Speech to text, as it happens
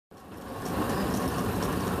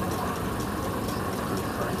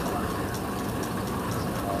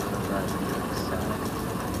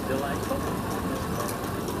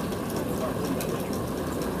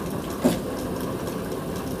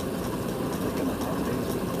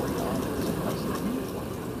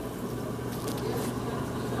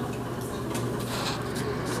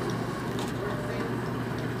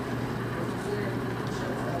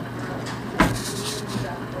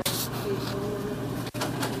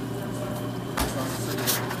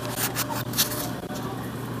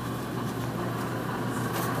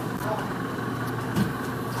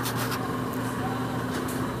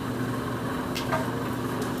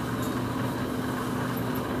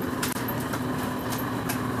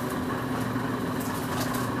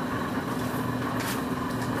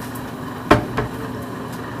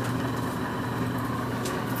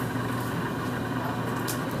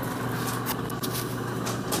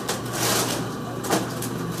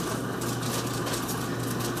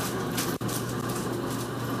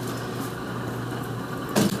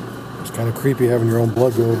kind of creepy having your own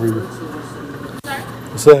blood go over you. Sorry?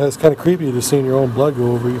 I said it's kind of creepy just seeing your own blood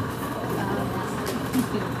go over you.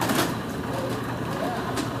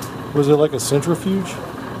 Was it like a centrifuge?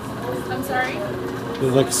 I'm sorry? Is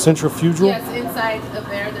it like centrifugal? Yes, inside of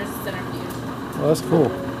there's a centrifuge. Oh, that's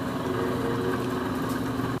cool.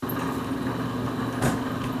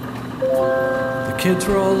 The kids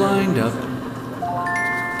were all lined up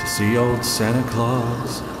to see old Santa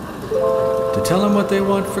Claus, to tell him what they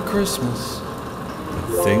want for Christmas,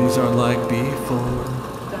 but things aren't like before,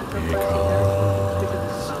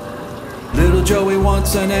 because little Joey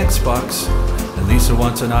wants an Xbox, and Lisa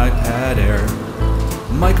wants an iPad Air.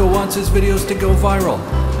 Michael wants his videos to go viral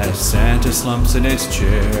as Santa slumps in his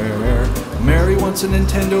chair. Mary wants a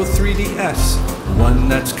Nintendo 3DS, one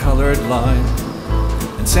that's colored lime.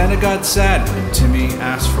 And Santa got sad when Timmy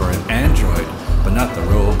asked for an Android, but not the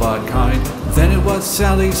robot kind. Then it was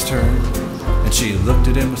Sally's turn, and she looked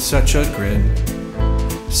at him with such a grin.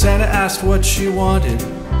 Santa asked what she wanted,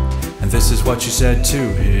 and this is what she said to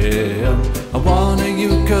him. I want a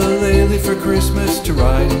ukulele for Christmas to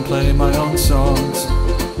write and play my own songs.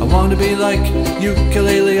 I want to be like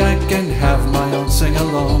ukulele, I can have my own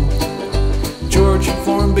sing-along. George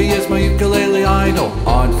Formby is my ukulele idol,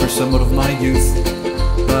 odd for someone of my youth.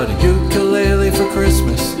 But a ukulele for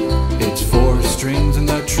Christmas, it's 4 strings and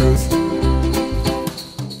the truth.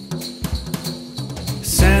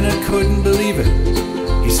 Santa couldn't believe it.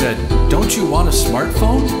 He said, "Don't you want a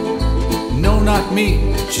smartphone?" "No, not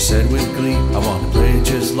me," she said with glee. "I want to play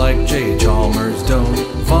just like J. Chalmers don't."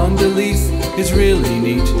 Von de Leith is really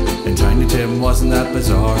neat, and Tiny Tim wasn't that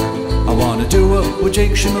bizarre. I want to do it with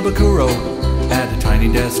Jake Shimabukuro at a Tiny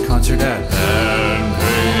Desk concert at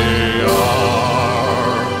NPR.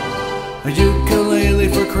 A ukulele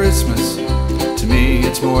for Christmas, to me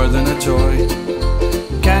it's more than a toy.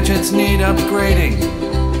 Gadgets need upgrading,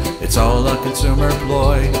 it's all a consumer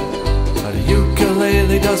ploy. But a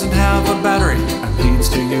ukulele doesn't have a battery and needs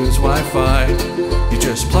to use Wi-Fi. You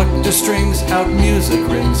just pluck the strings out, music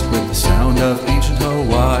rings with the sound of ancient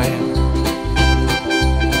Hawaii.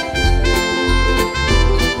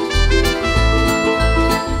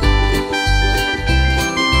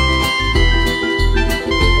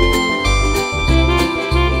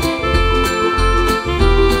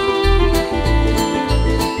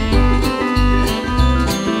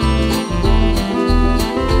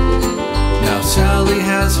 Sally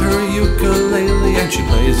has her ukulele and she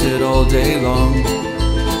plays it all day long.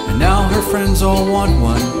 And now her friends all want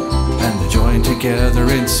one, and they join together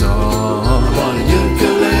in song. I want a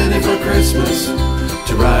ukulele for Christmas,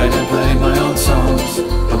 to write and play my own songs.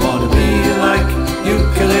 I want to be like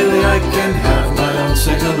ukulele, I can have my own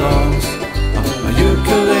sing-alongs. A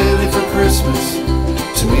ukulele for Christmas,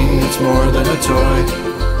 to me it's more than a toy,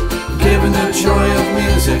 giving the joy of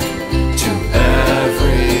music to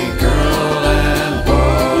every girl and boy.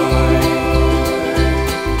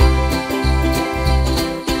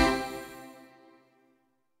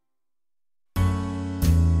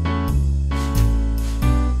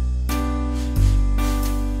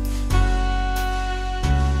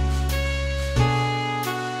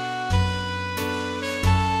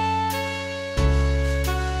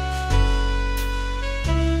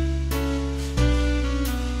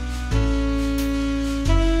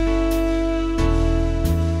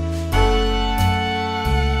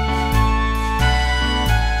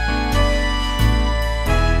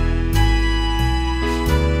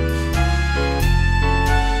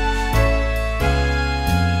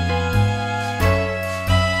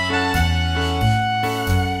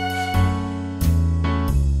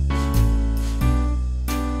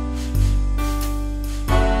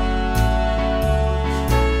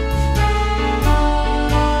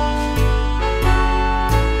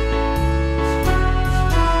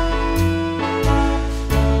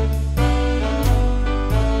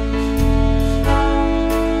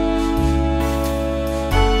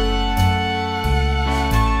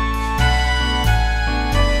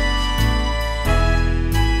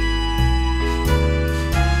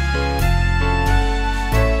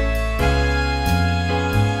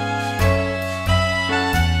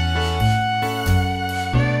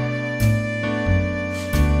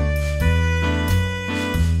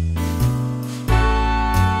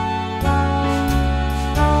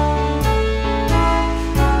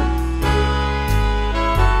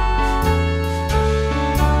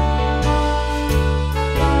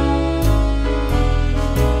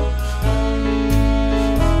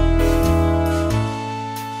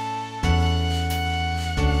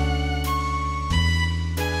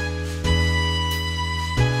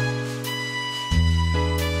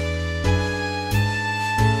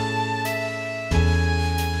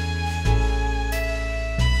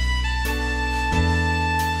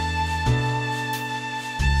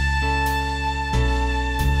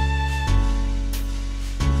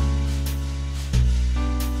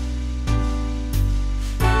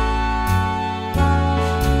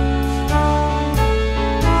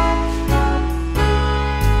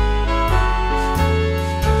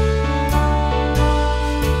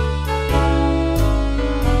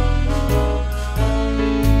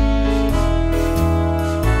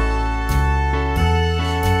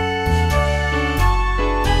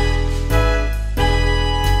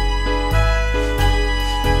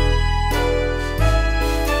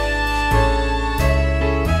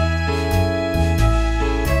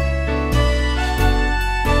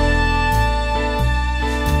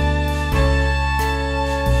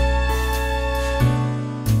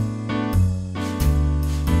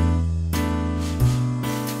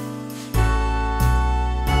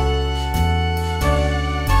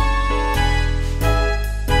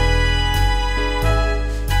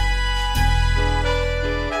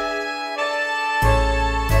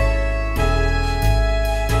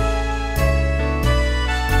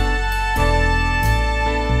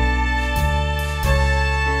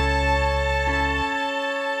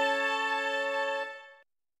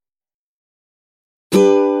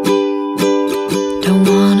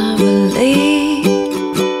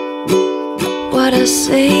 to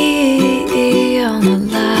see on the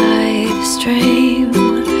live stream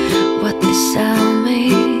what they sell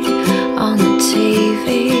me on the TV.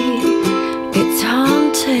 It's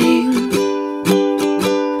haunting.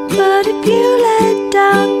 But if you let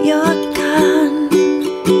down your gun,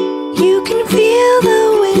 you can feel the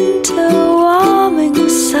winter warming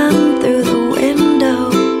sun through the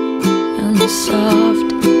window and the soft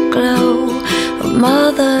glow of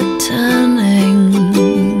mother turning.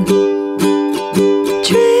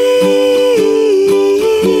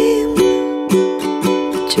 Dream,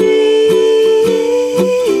 dream,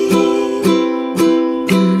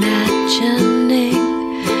 imagining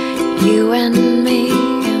you and me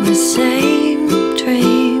in the same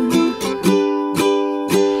dream.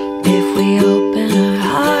 If we open our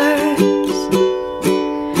hearts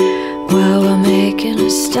while we're making a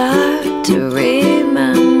start to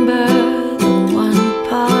remember the one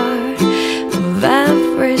part of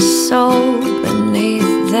every soul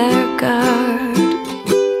beneath their guard.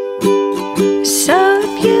 So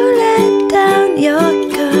if you let down your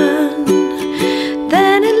gun,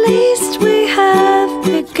 then at least we have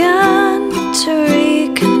begun to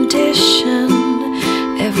recondition.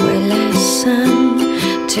 If we listen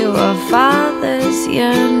to our Father's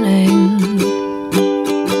yearning.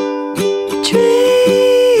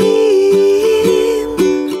 Dream,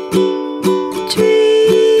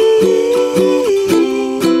 dream,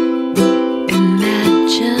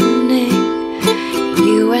 imagining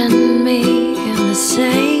you and me in the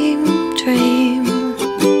same dream.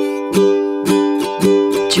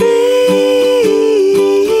 Dream,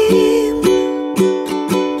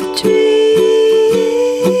 dream,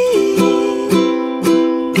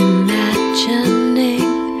 imagining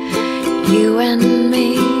you and me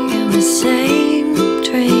in the same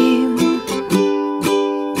dream.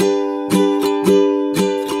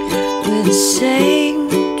 With the same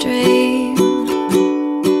dream,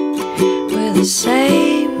 with the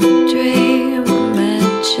same dream,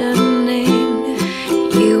 imagining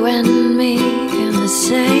you and me in the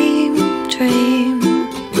same dream.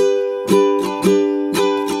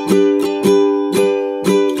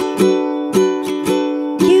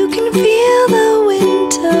 You can feel the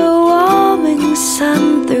winter warming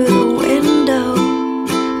sun through the window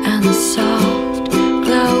and the soft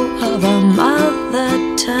glow of a mother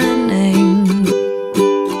turning.